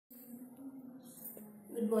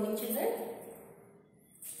Good morning, children.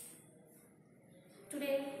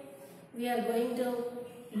 Today we are going to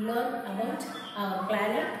learn about our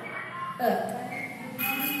planet Earth.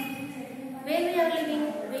 Where we are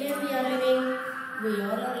living, we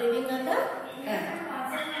all are living on the Earth.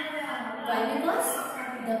 Why? Because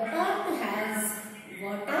the Earth has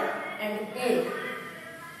water and air,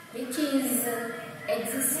 which is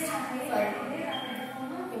exists for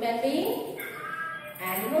human being,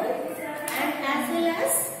 animal, and as well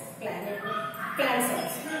as plants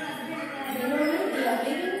also. Normally we are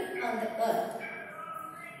living on the Earth.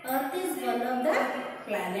 Earth is one of the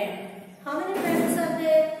planet. How many planets are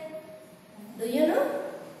there? Do you know?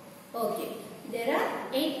 Okay, there are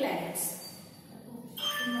 8 planets.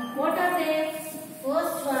 What are they?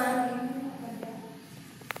 First one,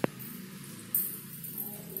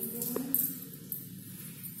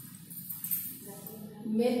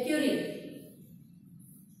 Mercury.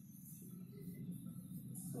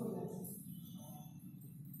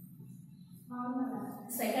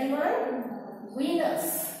 Second one, Venus.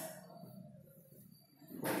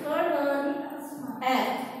 Third one,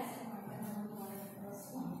 Earth.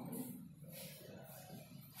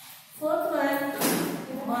 Fourth one,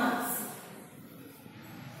 Mars.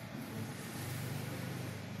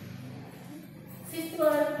 Fifth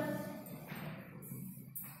one,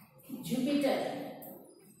 Jupiter.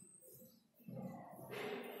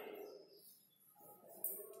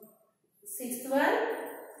 Sixth one,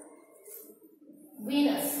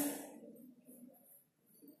 Venus.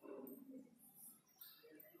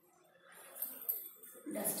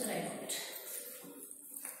 Just write it.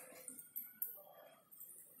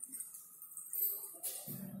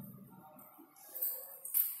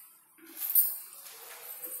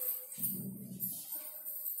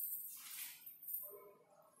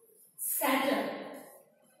 Saturn.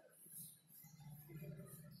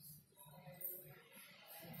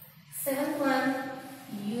 Seventh one,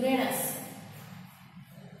 Uranus.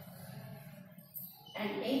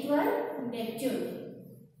 And 8th one, Neptune.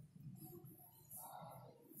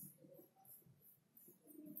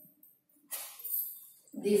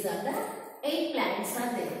 These are the 8 planets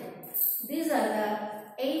are there. These are the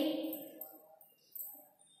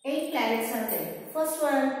 8 planets are there. First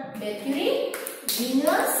one, Mercury,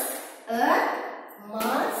 Venus, Earth,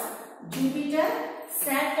 Mars, Jupiter,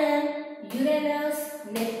 Saturn, Uranus,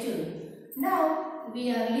 Neptune. Now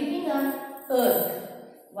we are living on Earth.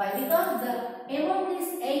 Why? Because among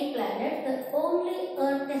these 8 planets, the only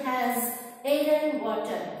Earth has air and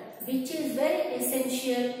water, which is very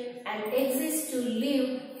essential and exists to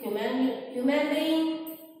live human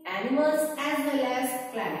being, animals as well as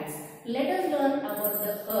planets. Let us learn about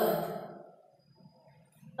the Earth.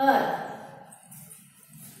 Earth.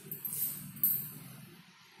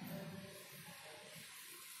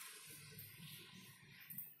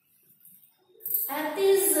 Earth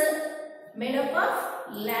is made up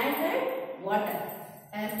of land and water.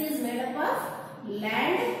 Earth is made up of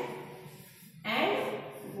land and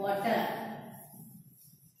water.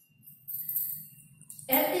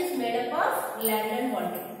 Earth is made up of land and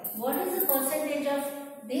water. What is the percentage of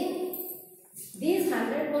these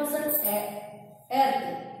 100% Earth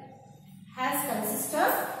has consist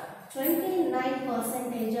of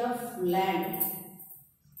 29% of land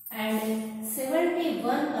and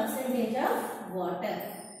 71% of water.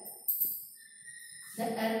 The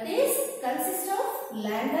Earth consists of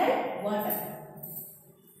land and water.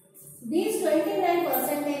 These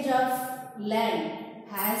 29% of land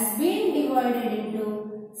has been divided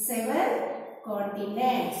into 7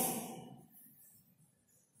 continents.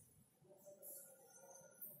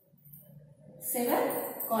 7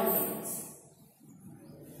 continents.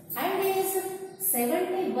 And this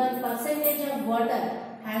 71% of water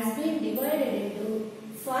has been divided into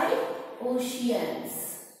 5 oceans.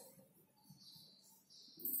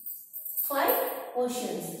 5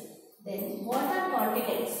 oceans. Then what are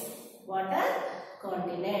continents? What are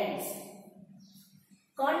continents?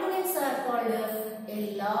 Continents are called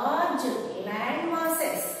a large land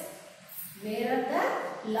masses. Where the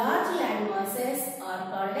large land masses are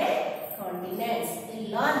called a continents. A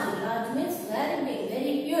large means very big,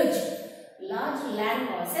 very huge. Large land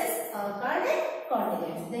masses are called a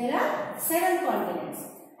continents. There are 7 continents.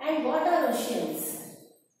 And what are oceans?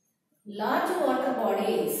 Large water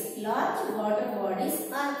bodies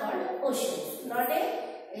are called oceans. Not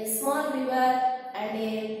a small river and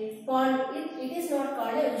a pond. It is not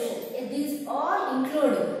called a ocean. These all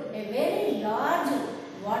include a very large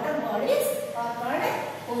water bodies are called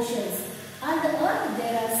oceans. On the Earth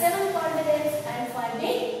there are 7 continents and 5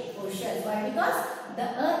 big oceans. Why? Because the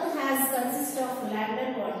Earth has consist of land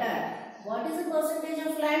and water. What is the percentage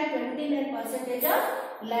of land? 29% of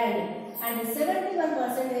land and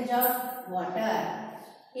 71% of water.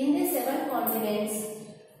 In these 7 continents,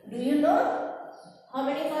 do you know how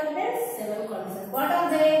many continents? 7 continents. What are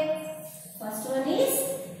they? First one is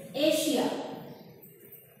Asia,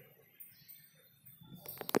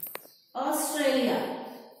 Australia,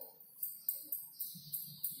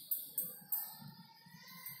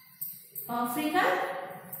 Africa,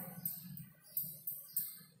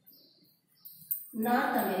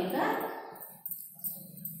 North America,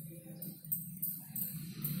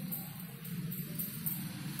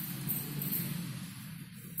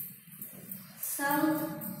 South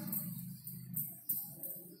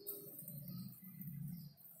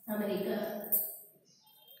America,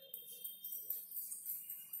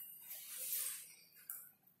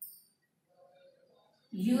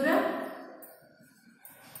 Europe,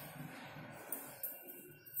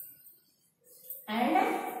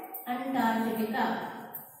 and Antarctica.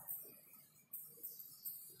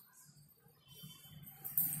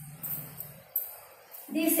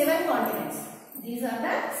 These 7 continents. These are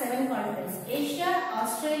the 7 continents: Asia,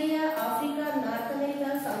 Australia, Africa, North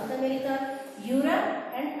America, South America, Europe,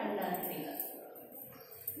 and Antarctica.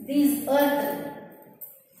 This Earth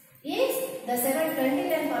is the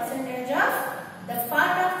 29% of the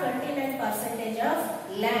part of 29% of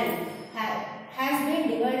land has been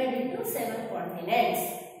divided into 7 continents,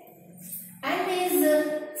 and this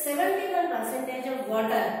 71% of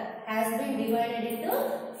water has been divided into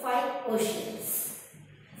 5 oceans.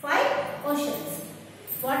 5 oceans.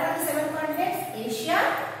 What are the 7 continents? Asia,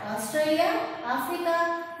 Australia, Africa,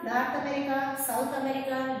 North America, South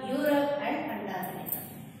America, Europe, and Antarctica.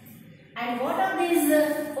 And what are these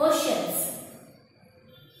oceans?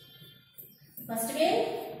 First again,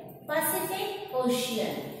 Pacific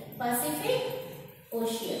Ocean. Pacific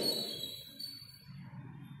Ocean.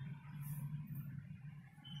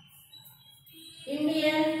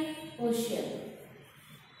 Indian Ocean.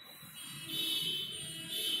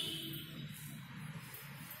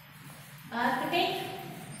 Arctic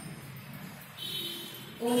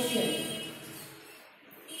Ocean,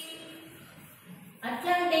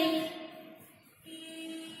 Atlantic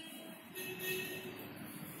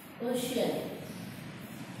Ocean,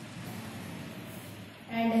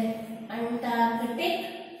 and Antarctic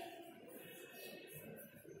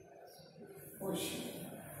Ocean.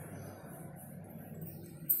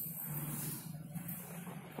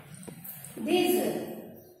 These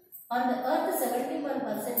on the earth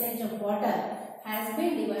 71% of water has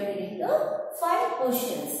been divided into 5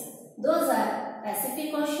 oceans. Those are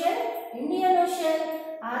Pacific Ocean, Indian Ocean,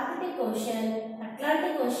 Arctic Ocean,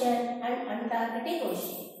 Atlantic Ocean, and Antarctic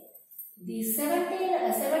Ocean. These 71%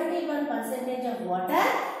 of water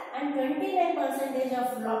and 29%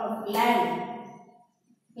 of land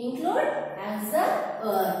include as the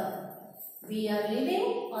earth. We are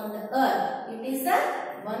living on the earth. It is the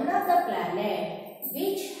one of the planet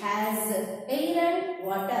which has air and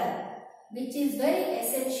water, which is very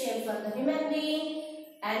essential for the human being,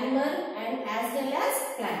 animal, and as well as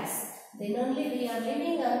plants. Then only we are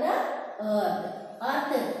living on the earth.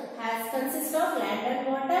 Earth has consists of land and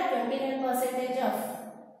water, 29% of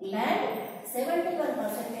land,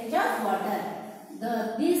 71% of water.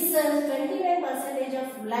 This 29%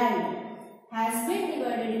 of land has been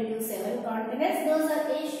divided into 7 continents. Those are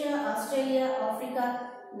Asia, Australia, Africa,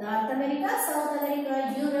 North America, South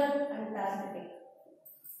America, Europe, and Antarctica.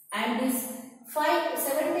 And this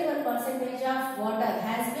 71% of water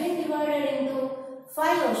has been divided into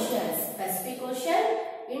 5 oceans: Pacific Ocean,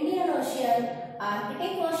 Indian Ocean,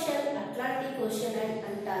 Arctic Ocean, Atlantic Ocean, and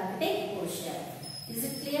Antarctic Ocean. Is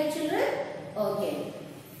it clear, children? Okay.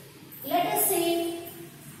 Let us see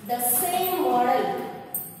the same model,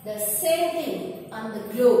 the same thing on the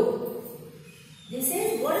globe. This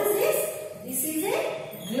is, what is this? This is a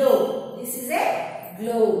globe. This is a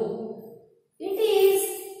globe. It is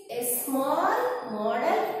a small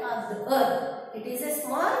model of the earth. It is a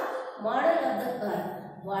small model of the earth.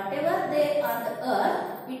 Whatever there on the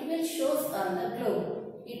earth, it will show on the globe.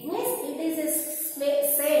 It means it is a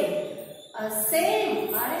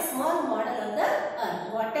same or a small model of the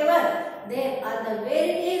earth. Whatever there on the where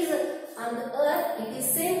it is on the earth, it is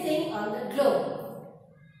same thing on the globe.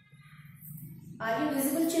 Are you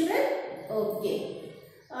visible, children? Okay.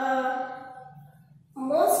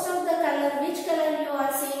 Most of the color, which color you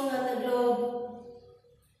are seeing on the globe?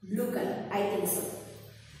 Blue color, I think so.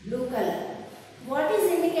 Blue color. What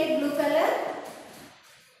is indicate blue color?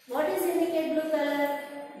 What is indicate blue color?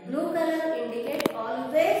 Blue color indicate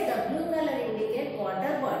always, the blue color indicate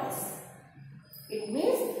water bodies. It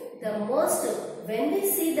means the most, when we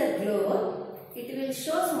see the globe, it will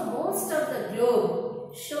show most of the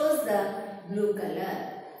globe shows the blue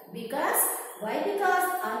color. Because, why? Because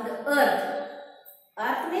on the earth,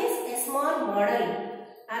 earth means a small model.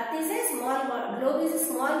 Earth is a small model, globe is a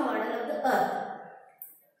small model of the earth.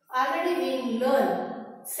 Already we learned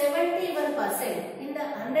 71% in the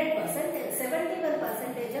 100%,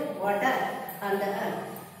 71% of water on the earth.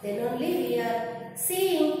 Then only we are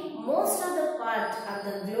seeing most of the part of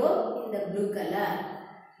the globe in the blue color.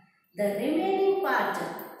 The remaining part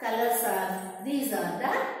colors are, these are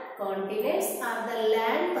the continents or the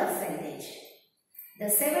land percentage. The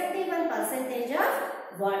 71%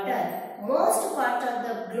 of water, most part of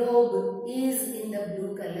the globe is in the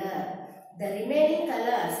blue color. The remaining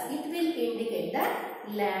colors, it will indicate the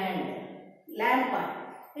land part.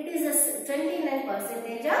 It is a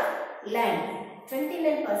 29% of land,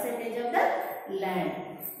 29% of the land.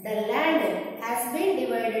 The land has been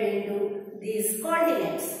divided into these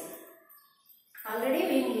continents. Already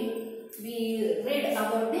we read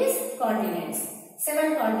about these continents,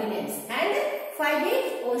 7 continents and 5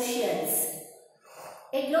 big oceans.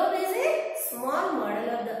 A globe is a small model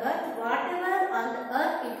of the earth. Whatever on the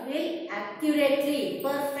earth, it will accurately,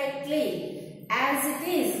 perfectly, as it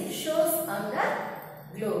is, shows on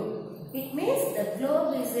the globe. It means the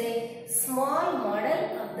globe is a small model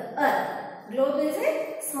of the earth. Globe is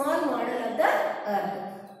a small model of the earth.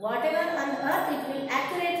 Whatever on the earth, it will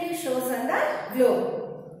accurately shows on the globe.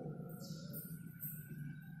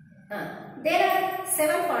 There are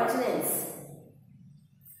 7 continents.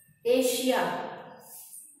 Asia,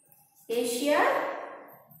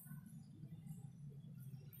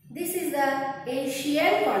 this is the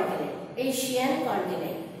Asian continent. Asian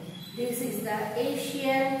continent. This is the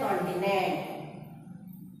Asian continent.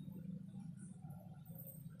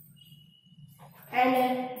 And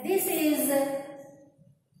this is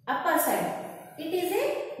upper side. It is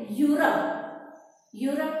a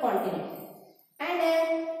Europe continent. And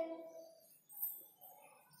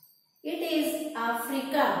it is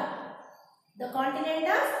Africa. The continent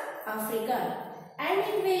of Africa, and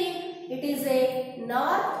it is a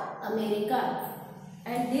North America,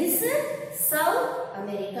 and this South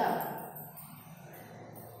America.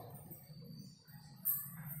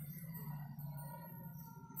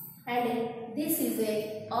 And this is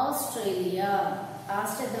a Australia,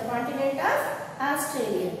 the continent of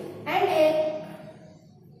Australia. And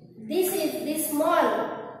this small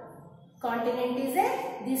continent is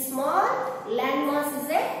this small landmass is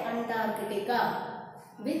Antarctica,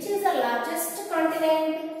 which is the largest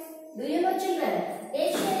continent. Do you know, children?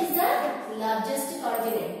 Asia is the largest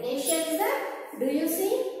continent. Asia is the, do you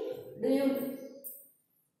see?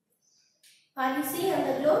 Are you see on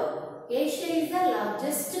the globe? Asia is the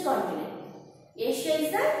largest continent. Asia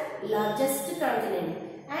is the largest continent.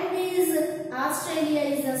 And Australia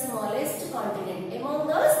is the smallest continent among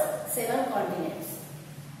those 7 continents.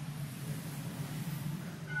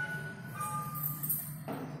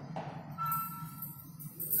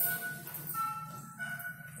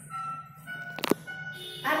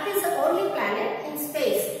 Earth is the only planet in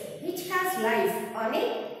space which has life on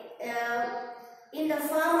it in the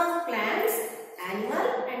form of plants, animal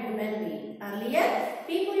and human being. Earlier,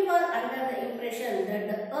 people were under the impression that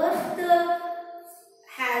the earth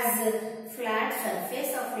has a flat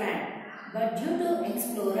surface of land. But due to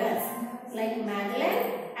explorers like Magellan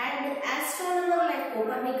and astronomer like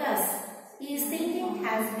Copernicus, his thinking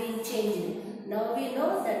has been changed. Now we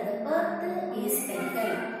know that the earth is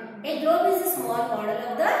spherical. A globe is a small model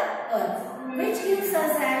of the earth, which gives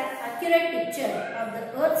us an accurate picture of the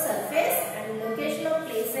earth's surface and location of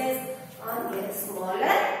places on a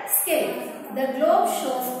smaller scale. The globe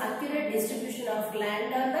shows accurate distribution of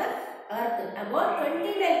land on the earth, about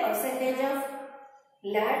 29% of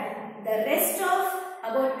land, the rest of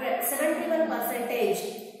about 71%.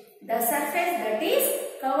 The surface that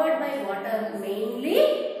is covered by water,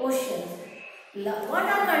 mainly oceans. What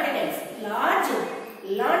are continents? Large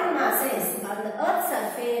land masses on the earth's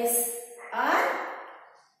surface are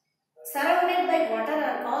surrounded by water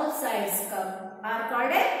on all sides are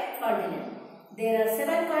called a continent. There are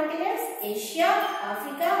 7 continents: Asia,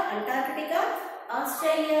 Africa, Antarctica,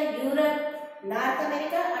 Australia, Europe, North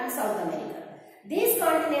America and South America. These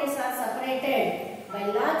continents are separated by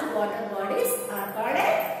large water bodies are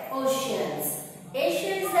called oceans.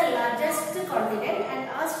 Asia is the largest continent and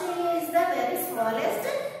Australia is the very smallest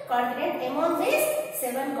continent among these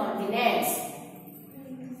 7 continents.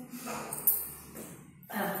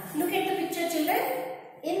 Look at the picture, children.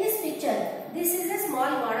 In this picture, this is a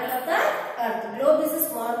small model of the earth. Globe is a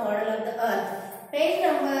small model of the earth. Page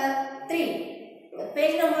number 3.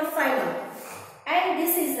 Page number 5. And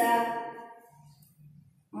this is the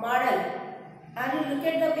model. And you look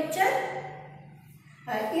at the picture.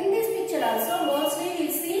 In this picture also, mostly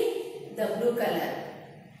we see the blue color.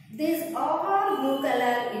 This all blue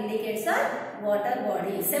color indicates a water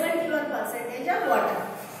body. 71% of water.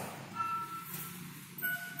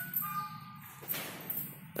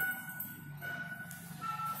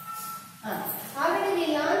 Already we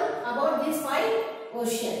learned about these 5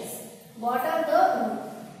 oceans. What are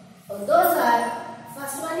those are,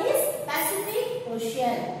 first one is Pacific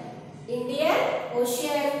Ocean, Indian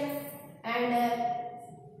Ocean, and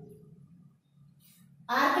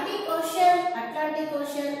Arctic Ocean, Atlantic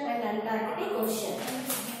Ocean, and Antarctic Ocean.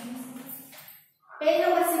 Page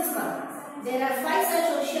number 6 now. There are 5 such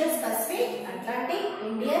oceans: Pacific, Atlantic,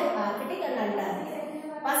 Indian, Arctic, and Antarctic.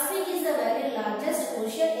 Pacific is the very largest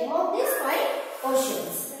ocean among these 5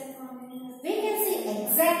 oceans. We can see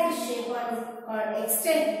exact shape or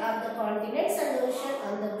extent of the continents and ocean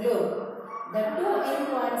on the globe. The 2 end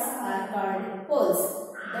points are called poles.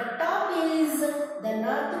 The top is the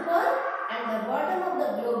North Pole and the bottom of the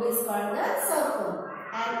globe is called the South Pole.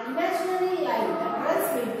 An imaginary line that runs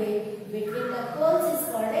midway between the poles is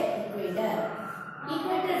called an equator.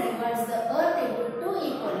 Equator divides the earth into 2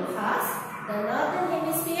 equal halves, the northern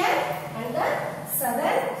hemisphere and the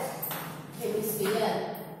southern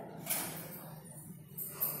hemisphere.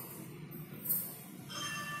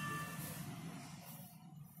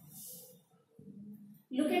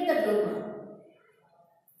 Look at the globe now.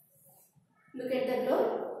 Look at the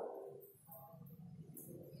globe.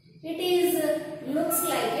 It looks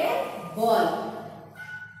like a ball.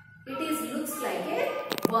 Looks like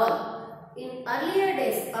a ball. In earlier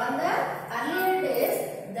days,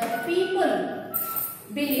 the people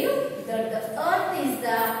believed that the earth is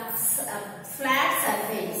the flat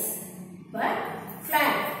surface. But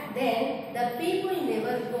flat. Then the people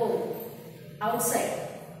never go outside.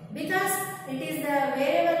 Because it is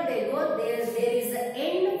wherever they go, there is the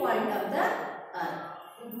end point of the earth.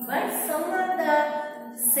 But some of the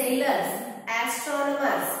sailors,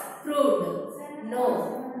 astronomers proved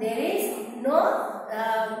no, there is no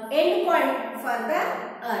end point for the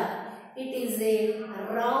earth. It is a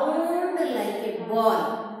round like a ball.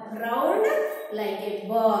 Round like a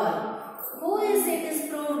ball. Who is it is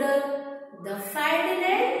proved? The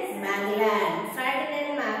Ferdinand Magellan. Ferdinand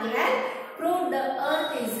Magellan proved the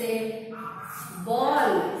earth is a ball.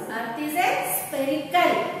 Earth is a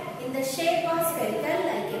spherical, in the shape of spherical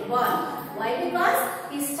like a ball. Why? Because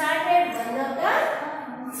he started one of the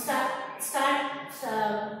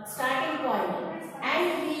starting point, and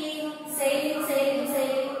he sailing,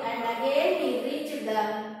 and again he reached the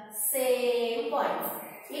same point.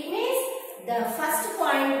 It means the first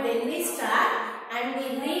point when we start and we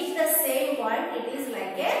reach the same point, it is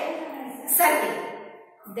like a circle.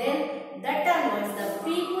 Then that onwards the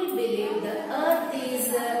people believe the earth is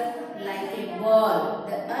like a ball.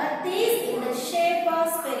 The earth is in the shape of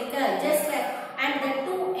spherical, just like, and the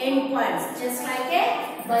 2 end points, just like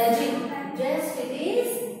a bulging.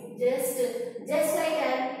 Just like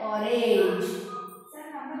an orange.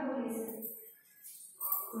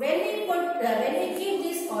 When we keep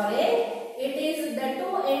this orange, it is the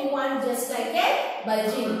 2 end points just like a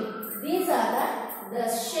bulging. These are the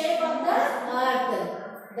shape of the earth.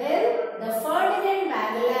 Then the Ferdinand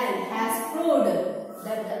Magellan has proved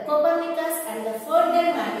that the Copernicus and the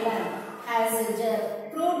Ferdinand Magellan has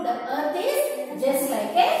proved the earth is just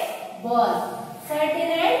like a ball.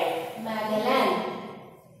 Ferdinand Magellan.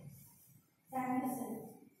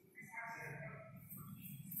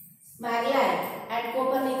 Magellan and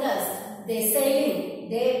Copernicus, they sailing,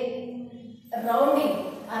 they rounding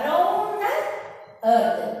around the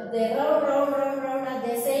earth. They round, and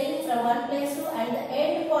they sailing from one place to and the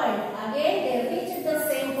end point. Again they reach the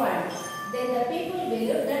same point. Then the people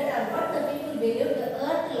believe that, or what the people believe, the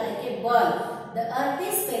earth like a ball. The earth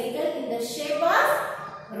is spherical in the shape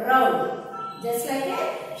of round, just like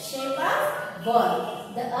a shape of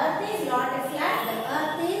ball. The earth is not a flat, the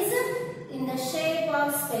earth is in the shape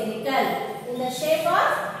of spherical. In the shape of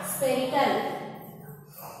spherical.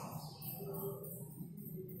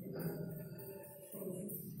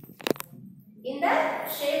 In the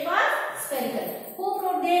shape of spherical. Who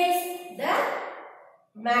proved this? The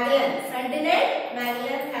Magellan. Ferdinand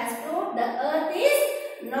Magellan has proved the earth is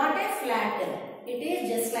not a flat. It is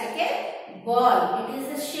just like a ball. It is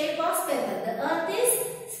the shape of spherical. The earth is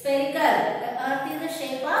spherical. The earth is the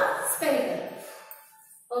shape of spherical.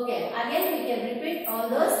 Okay, again we can repeat all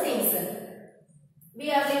those things. We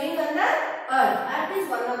are living on the earth. Earth is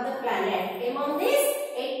one of the planets. Among these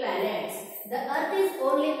 8 planets, the earth is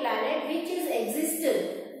only planet which is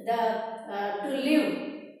existed to live.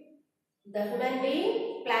 The human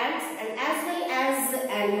being, plants, and as well as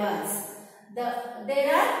animals.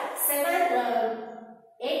 There are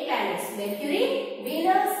 8 planets: Mercury,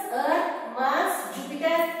 Venus, Earth, Mars,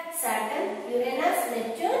 Jupiter, Saturn, Uranus,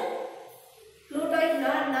 Neptune. Pluto is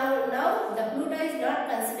not now the Pluto is not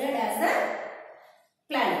considered as a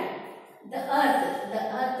planet. The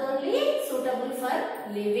Earth only suitable for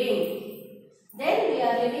living. Then we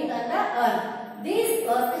are living on the Earth. This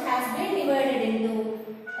Earth has been divided into,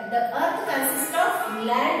 the Earth consists of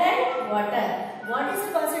land and water. What is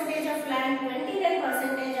the percentage of land? 29%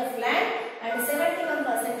 of land and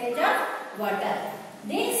 71% of water.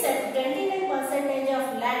 This 29%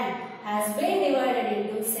 of land has been divided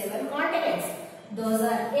into 7 continents. Those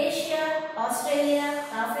are Asia, Australia,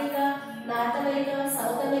 Africa, North America,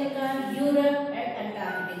 South America, Europe and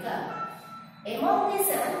Antarctica. Among these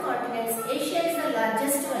 7 continents, Asia is the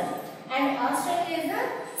largest one and Australia is the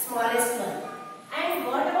smallest one. And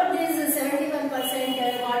what about this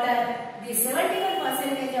 71% water? The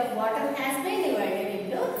 71% of water has been divided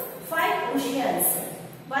into 5 oceans.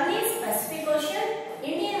 One is Pacific Ocean,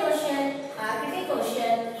 Indian Ocean, Arctic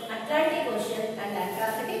Ocean, Atlantic Ocean and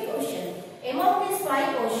Antarctic Ocean. Among these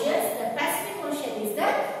 5 oceans, the Pacific Ocean is the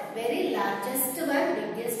very largest one,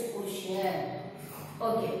 biggest ocean.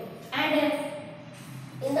 Okay. And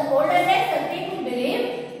in the older days, the people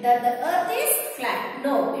believed that the earth is flat.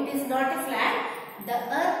 No, it is not flat. The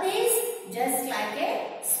earth is just like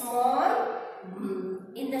a small,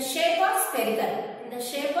 in the shape of spherical.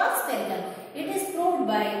 It is proved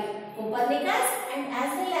by Copernicus and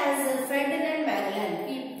as well as Ferdinand Magellan.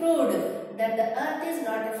 He proved that the earth is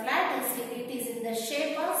not flat, it is in the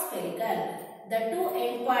shape of spherical. The 2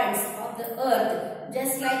 endpoints of the earth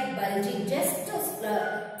just like bulging, just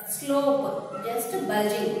slope, just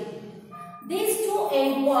bulging. These two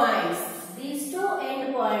endpoints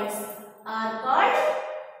are called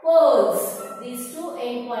poles. These 2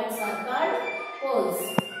 endpoints are called poles.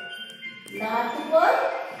 North pole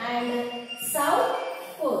and south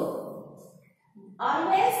pole.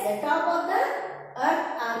 Always the top of the earth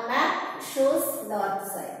or map shows north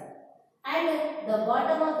side and the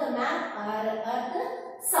bottom of the map are earth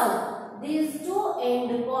south. These 2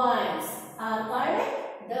 endpoints are called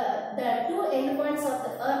the 2 endpoints of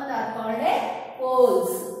the earth are called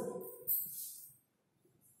poles.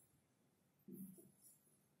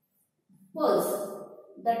 Poles.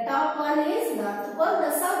 The top one is north pole,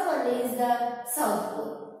 the south one is the south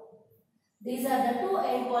pole. These are the 2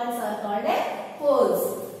 endpoints are called poles.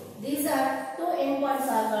 These are 2 endpoints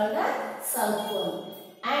are called the south pole.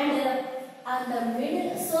 And on the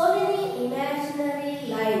middle, so many imaginary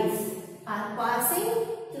lines are passing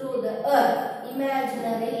through the earth.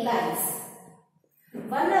 Imaginary lines.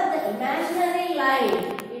 One of the imaginary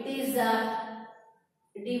line, it is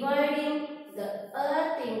dividing the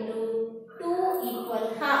earth into 2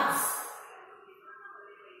 equal halves.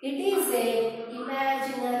 It is a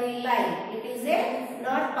imaginary line. It is a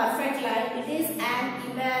not perfect line. It is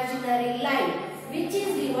an imaginary line which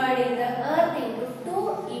is dividing the earth into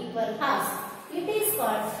 2 equal halves. It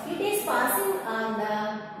is passing on the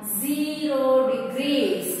 0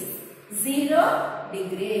 degrees. 0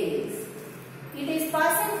 degrees. It is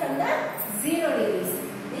passing from the 0 degrees.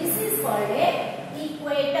 This is called a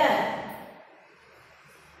equator.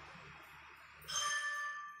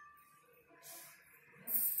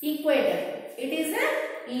 Equator. It is an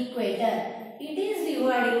equator. It is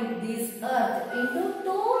dividing this earth into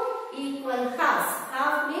 2 equal halves.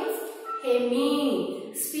 Half means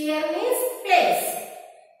hemi. Sphere means place.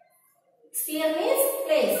 Sphere means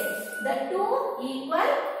place. The 2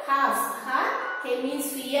 equal halves are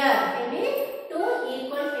hemisphere. 2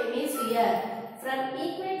 equal hemisphere. From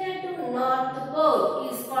equator to north pole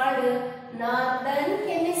is called northern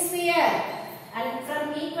hemisphere. And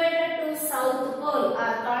from equator to south pole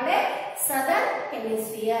are called southern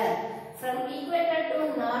hemisphere. From equator to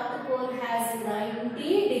north pole has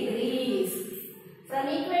 90 degrees. From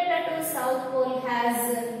equator to south pole has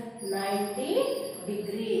 90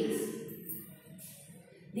 degrees.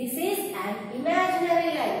 This is an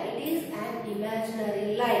imaginary line. It is an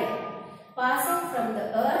imaginary line. Passing from the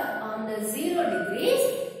earth on the 0 degrees,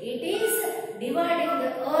 it is dividing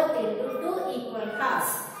the earth into 2 equal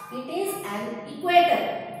halves. It is an equator.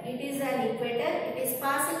 It is an equator. It is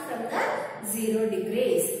passing from the 0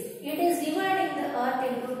 degrees. It is dividing the earth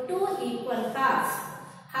into 2 equal halves.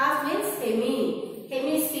 Half means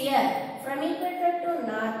hemisphere. From equator to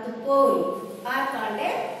north pole are called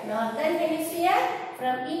a northern hemisphere.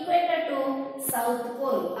 From equator to south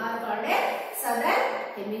pole are called a southern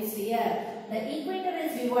hemisphere. The equator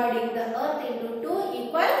is dividing the earth into 2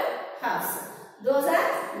 equal halves. Those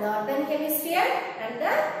are northern hemisphere and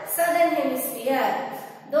the southern hemisphere.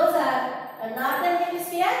 Those are northern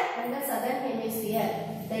hemisphere and the southern hemisphere.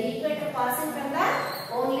 The equator passing from the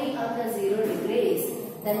only on the 0 degrees.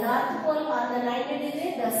 The north pole on the 90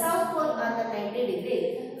 degree, the south pole on the 90 degree.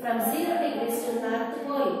 From 0 degrees to north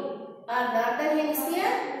pole or northern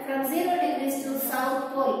hemisphere, from 0 degrees to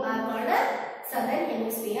south pole are called a southern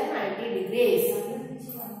hemisphere 90 degrees.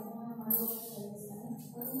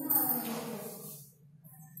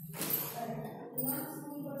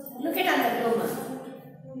 Look at on the globe.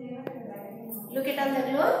 Look at on the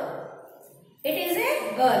globe. It is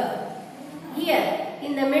a girl. Here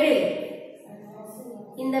in the middle.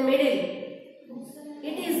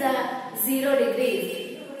 It is a 0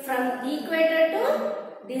 degrees. From equator to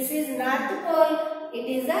this is north pole. It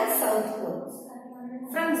is a south pole.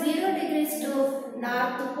 From 0 degrees to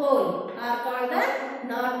north pole are called the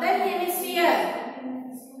northern hemisphere.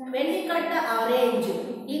 When we cut the orange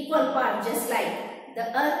equal part, just like the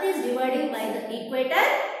earth is dividing by the equator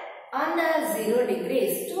on the 0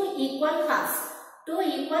 degrees, two equal halves, two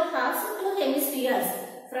hemispheres.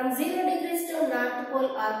 From 0 degrees to north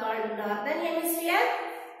pole are called northern hemisphere.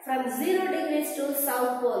 From 0 degrees to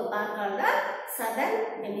south pole are called the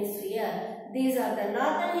southern hemisphere. These are the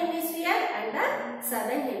northern hemisphere and the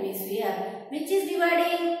southern hemisphere. Which is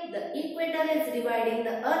dividing? The equator is dividing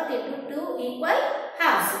the earth into two equal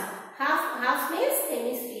halves. Half means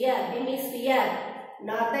hemisphere.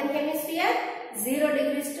 Northern hemisphere, 0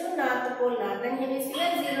 degrees to north pole, northern hemisphere,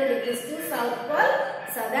 0 degrees to south pole,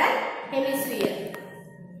 southern hemisphere.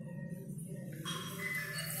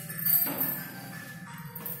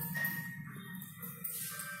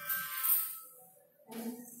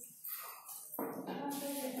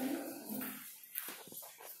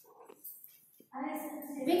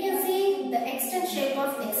 We can see the extent, shape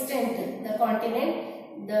of extent, the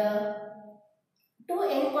continent, the two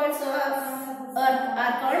endpoints of earth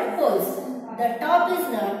are called poles. The top is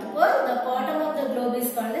north pole, the bottom of the globe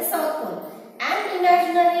is called the south pole. An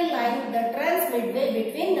imaginary line that runs midway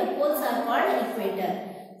between the poles are called equator.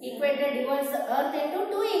 Equator divides the earth into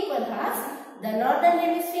two equal halves, the northern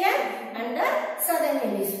hemisphere and the southern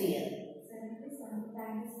hemisphere.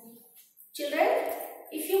 Children,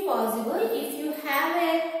 if you possible, if you have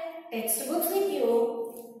a textbook with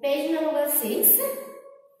you, page number 6,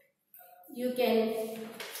 you can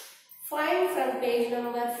find from page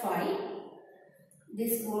number 5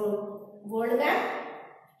 this world map.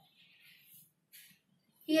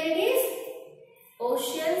 Here it is,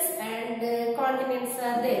 oceans and continents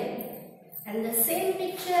are there, and the same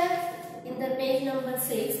picture in the page number 6.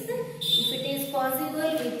 If it is possible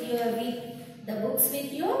with the books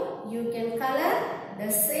with you, you can color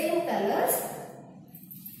the same colors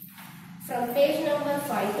from page number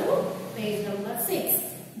 5 to page number 6.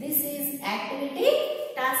 This is activity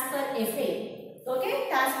task for FA. Okay,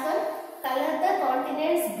 task for color the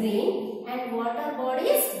continents green and water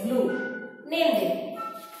bodies blue. Name them.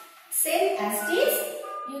 Same as this,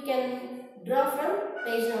 you can draw from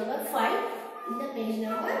page number 5 in the page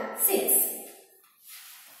number 6.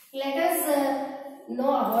 Let us know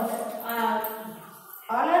about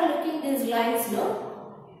all are looking these lines, no?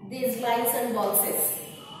 These lines and boxes.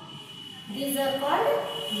 These are called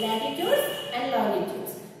latitudes and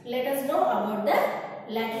longitudes. Let us know about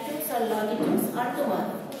the latitudes and longitudes on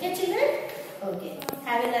tomorrow. Okay, children? Okay.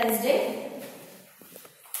 Have a nice day.